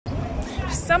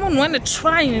someone want to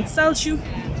try and insult you,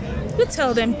 you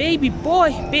tell them, baby boy,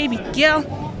 baby girl,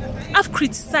 I've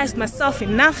criticized myself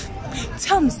enough.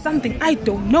 Tell me something I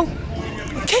don't know.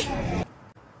 Okay?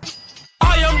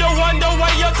 I am the one, the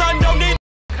way your son don't need.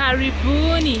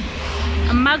 Karibuni.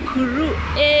 Amakuru.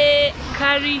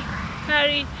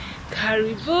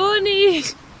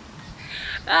 Karibuni.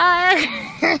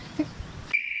 I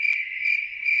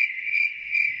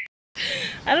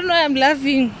don't know why I'm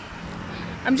laughing.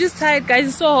 I'm just tired, guys.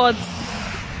 It's so hot.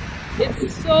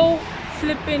 It's so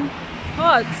flipping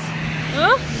hot.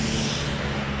 Huh?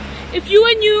 If you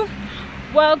are new,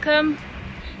 welcome.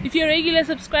 If you're a regular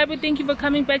subscriber, thank you for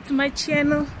coming back to my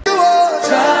channel. You're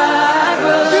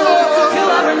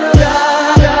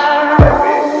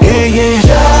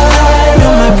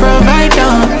my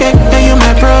provider. You're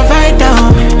my provider.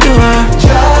 You are.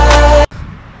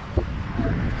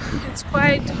 It's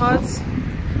quite hot.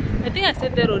 I think I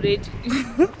said that already.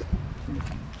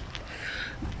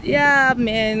 Yeah,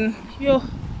 man. Yo.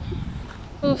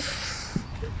 Oof.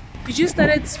 We just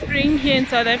started spring here in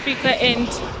South Africa, and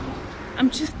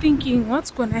I'm just thinking, what's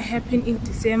gonna happen in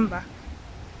December?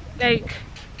 Like,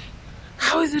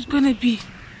 how is it gonna be?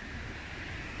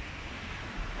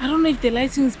 I don't know if the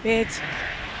lighting is bad.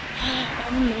 I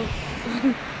don't know.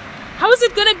 How is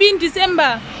it gonna be in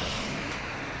December?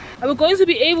 Are we going to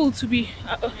be able to be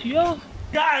yo?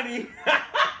 Got it.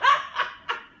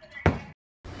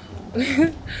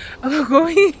 Are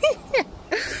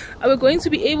we going to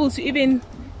be able to even,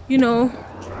 you know,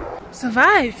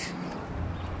 survive?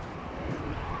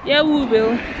 Yeah, we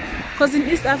will. Because in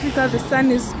East Africa the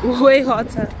sun is way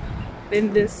hotter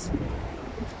than this.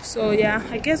 So yeah,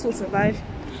 I guess we'll survive.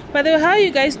 By the way, how are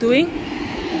you guys doing?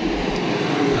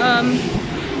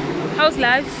 How's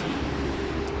life?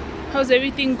 How's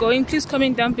everything going? Please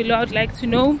comment down below. I'd like to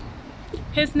know.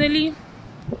 Personally,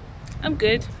 I'm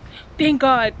good. Thank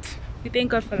God. We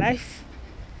thank God for life.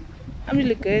 I'm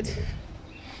really good.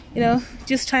 You know,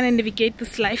 just trying to navigate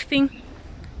this life thing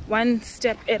one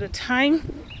step at a time.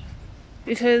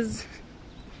 Because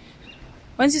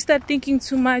once you start thinking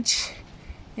too much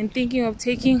and thinking of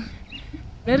taking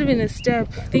not even a step,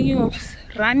 thinking of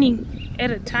running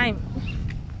at a time,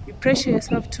 you pressure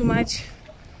yourself too much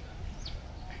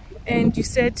and you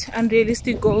set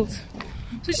unrealistic goals.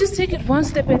 So just take it one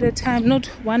step at a time, not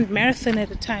one marathon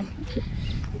at a time.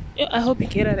 I hope you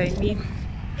get what I mean.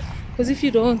 Because if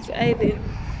you don't,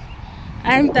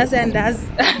 I'm das and das.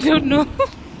 I don't know.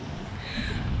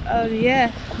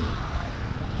 Yeah.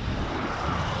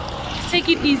 Take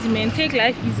it easy, man. Take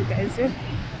life easy, guys. Yeah?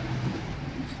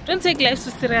 Don't take life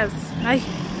so serious.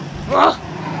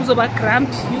 Who's about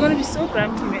grumpy? You're gonna be so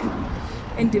grumpy, man,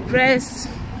 and depressed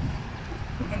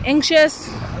and anxious.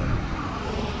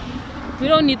 We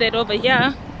don't need that over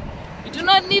here. We do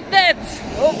not need that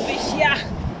over here.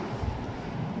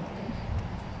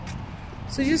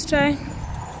 So just try,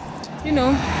 you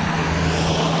know,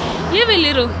 live a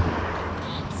little,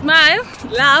 smile,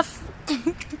 laugh.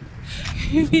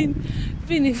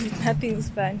 Even if nothing is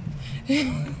fun.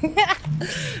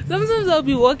 Sometimes I'll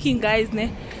be walking, guys,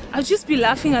 I'll just be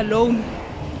laughing alone,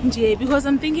 because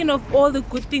I'm thinking of all the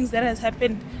good things that has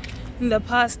happened in the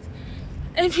past,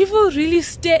 and people really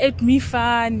stare at me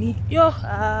funny. Yo,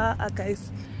 guys.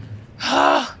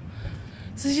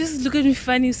 So just look at me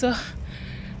funny. So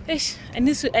I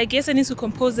guess I need to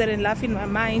compose that and laugh in my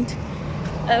mind.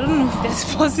 I don't know if that's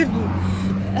possible.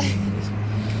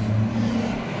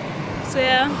 So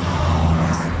yeah,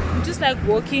 I'm just like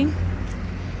walking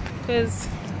because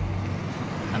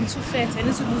I'm too fat. I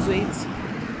need to lose weight.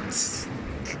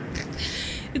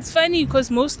 It's funny because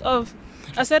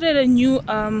I started a new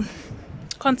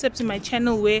concept in my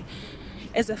channel where,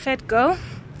 as a fat girl,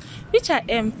 which I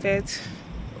am fat,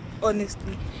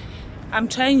 honestly, I'm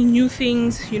trying new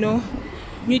things, you know,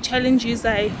 new challenges.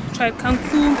 I tried kung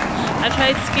fu, I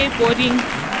tried skateboarding,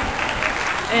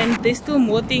 and there's still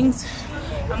more things.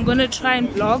 I'm gonna try and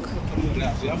vlog,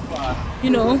 you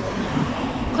know,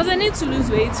 because I need to lose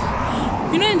weight.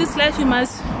 You know, in this life you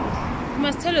must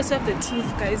tell yourself the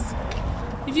truth, guys.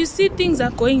 If you see things are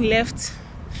going left,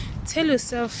 tell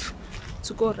yourself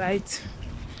to go right.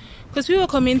 Because people were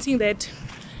commenting that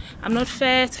I'm not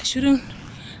fat, I shouldn't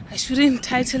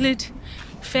title it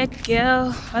fat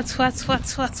girl, what.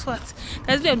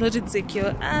 Guys, I'm not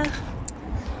insecure.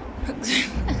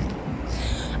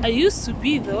 I used to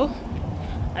be, though.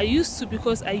 I used to,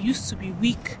 because I used to be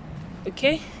weak.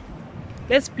 Okay,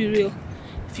 let's be real.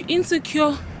 If you're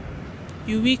insecure,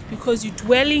 you're weak because you're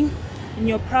dwelling in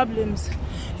your problems.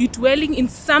 You're dwelling in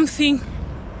something,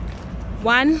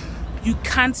 one, you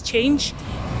can't change.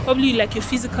 Probably like your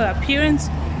physical appearance,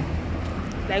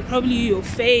 like probably your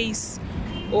face,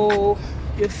 or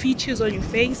your features on your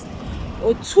face,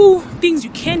 or 2 things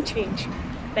you can't change,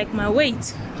 like my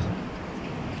weight.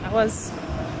 I was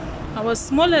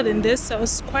smaller than this. I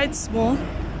was quite small.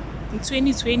 In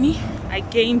 2020 I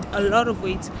gained a lot of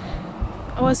weight.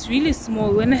 I was really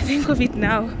small. When I think of it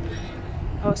now,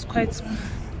 I was quite small.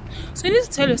 So you need to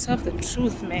tell yourself the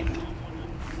truth, man.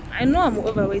 I know I'm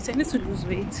overweight. I need to lose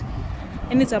weight,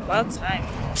 and it's about time.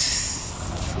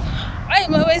 Why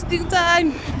am I wasting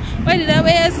time? Why did I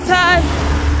waste time?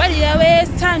 Why did I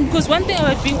waste time? Because one thing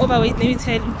about being overweight, let me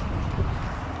tell you,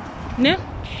 no,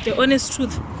 the honest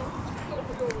truth.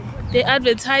 They're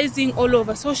advertising all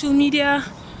over social media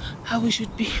how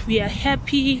we are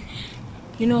happy.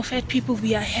 You know, fat people,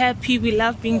 we are happy, we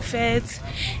love being fat,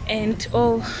 and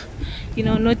all, you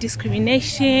know, no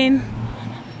discrimination,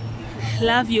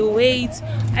 love your weight.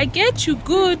 I get you,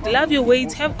 good, love your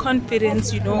weight, have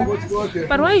confidence, you know,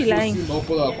 but why are you lying?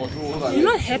 You're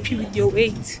not happy with your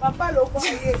weight.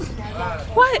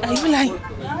 Why are you lying?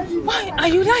 Why are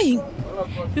you lying?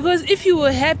 Because if you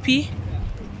were happy,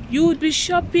 you would be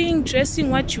shopping, dressing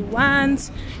what you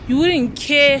want. You wouldn't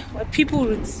care what people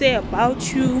would say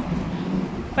about you.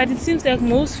 But it seems like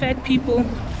most fat people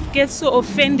get so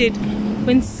offended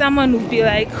when someone will be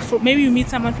like, maybe you meet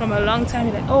someone from a long time,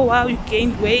 you're like, oh wow, you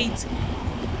gained weight,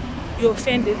 you're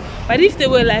offended. But if they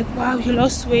were like, wow, you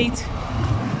lost weight,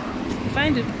 you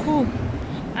find it cool.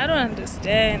 I don't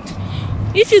understand.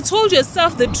 If you told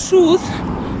yourself the truth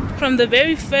from the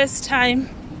very first time,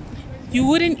 you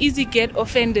wouldn't easily get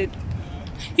offended.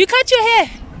 You cut your hair.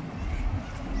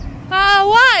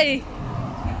 Why?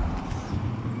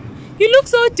 You look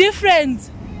so different.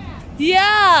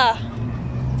 Yeah,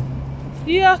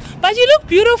 but you look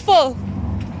beautiful.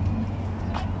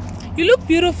 You look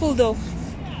beautiful though.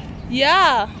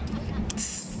 Yeah.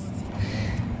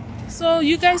 So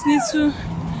you guys need to,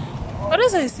 what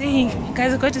was I saying?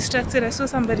 Guys, I got distracted. I saw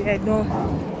somebody I know.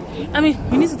 I mean,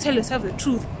 you need to tell yourself the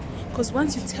truth, because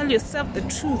once you tell yourself the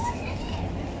truth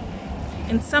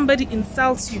and somebody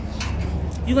insults you,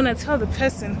 you're gonna tell the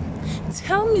person,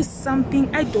 tell me something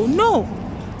I don't know,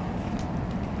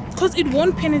 because it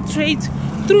won't penetrate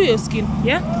through your skin.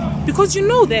 Yeah, because you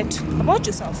know that about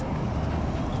yourself.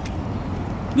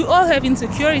 We all have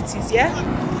insecurities, yeah,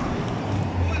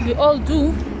 we all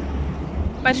do.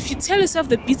 But if you tell yourself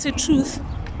the bitter truth,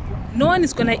 no one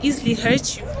is gonna easily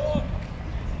hurt you.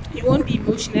 You won't be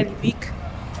emotionally weak.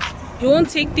 You won't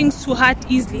take things too hard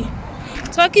easily.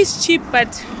 Talk is cheap,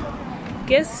 but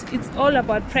guess it's all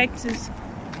about practice.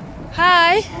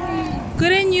 Hi,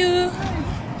 good and you?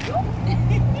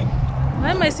 Why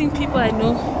am I seeing people I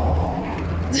know?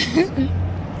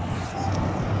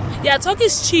 Yeah, talk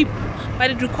is cheap,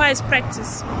 but it requires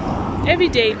practice. Every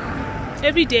day,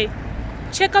 every day.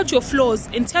 Check out your flaws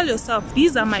and tell yourself,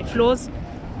 these are my flaws.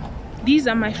 These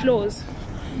are my flaws.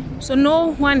 So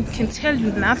no one can tell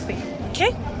you nothing,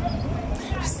 okay?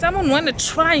 If someone want to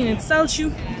try and insult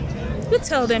you, you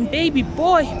tell them, baby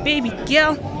boy, baby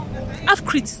girl, I've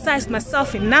criticized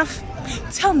myself enough.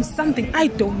 Tell me something I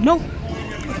don't know,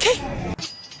 okay?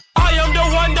 I am the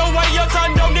one, the way your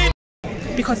son don't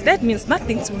need. Because that means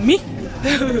nothing to me.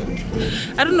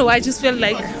 I don't know why I just felt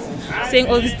like saying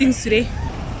all these things today.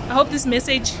 I hope this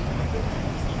message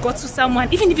got to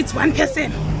someone, even if it's one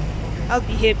person. I'll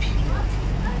be happy.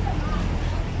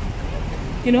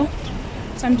 You know?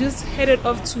 So I'm just headed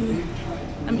off to,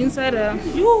 I'm inside a,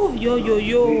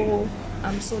 yo,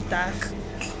 I'm so dark.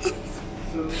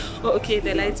 Oh, okay,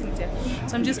 the lighting's there.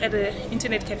 So I'm just at the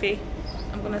internet cafe.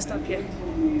 I'm gonna stop here.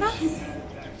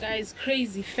 Guys,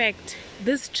 crazy fact,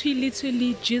 this tree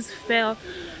literally just fell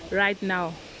right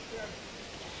now.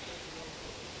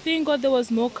 Thank God there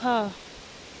was no car.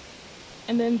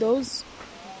 And then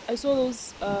I saw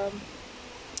those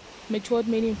matured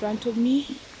men in front of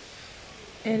me,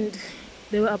 and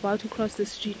they were about to cross the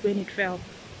street when it fell.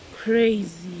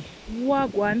 Crazy.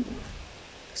 Wagwan.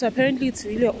 So apparently it's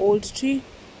really an old tree.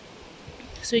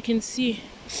 So you can see,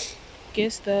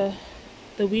 guess the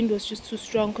wind was just too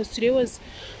strong, because today was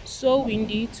so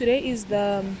windy. Today is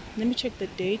the, let me check the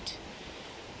date,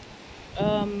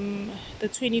 the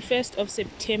 21st of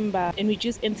September, and we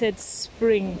just entered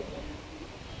spring.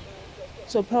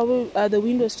 So probably the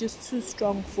wind was just too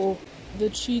strong for the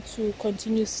tree to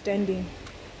continue standing.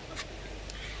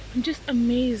 I'm just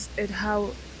amazed at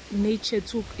how nature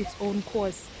took its own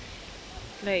course.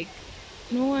 Like,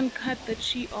 no one cut the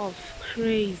tree off.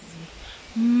 Crazy.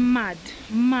 Mad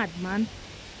man.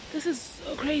 This is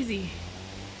so crazy.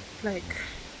 Like,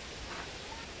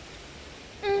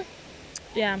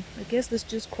 yeah, I guess let's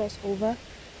just cross over.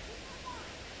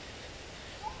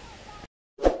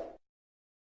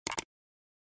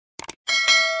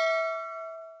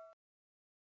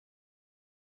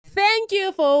 Thank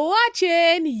you for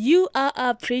watching. You are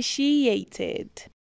appreciated.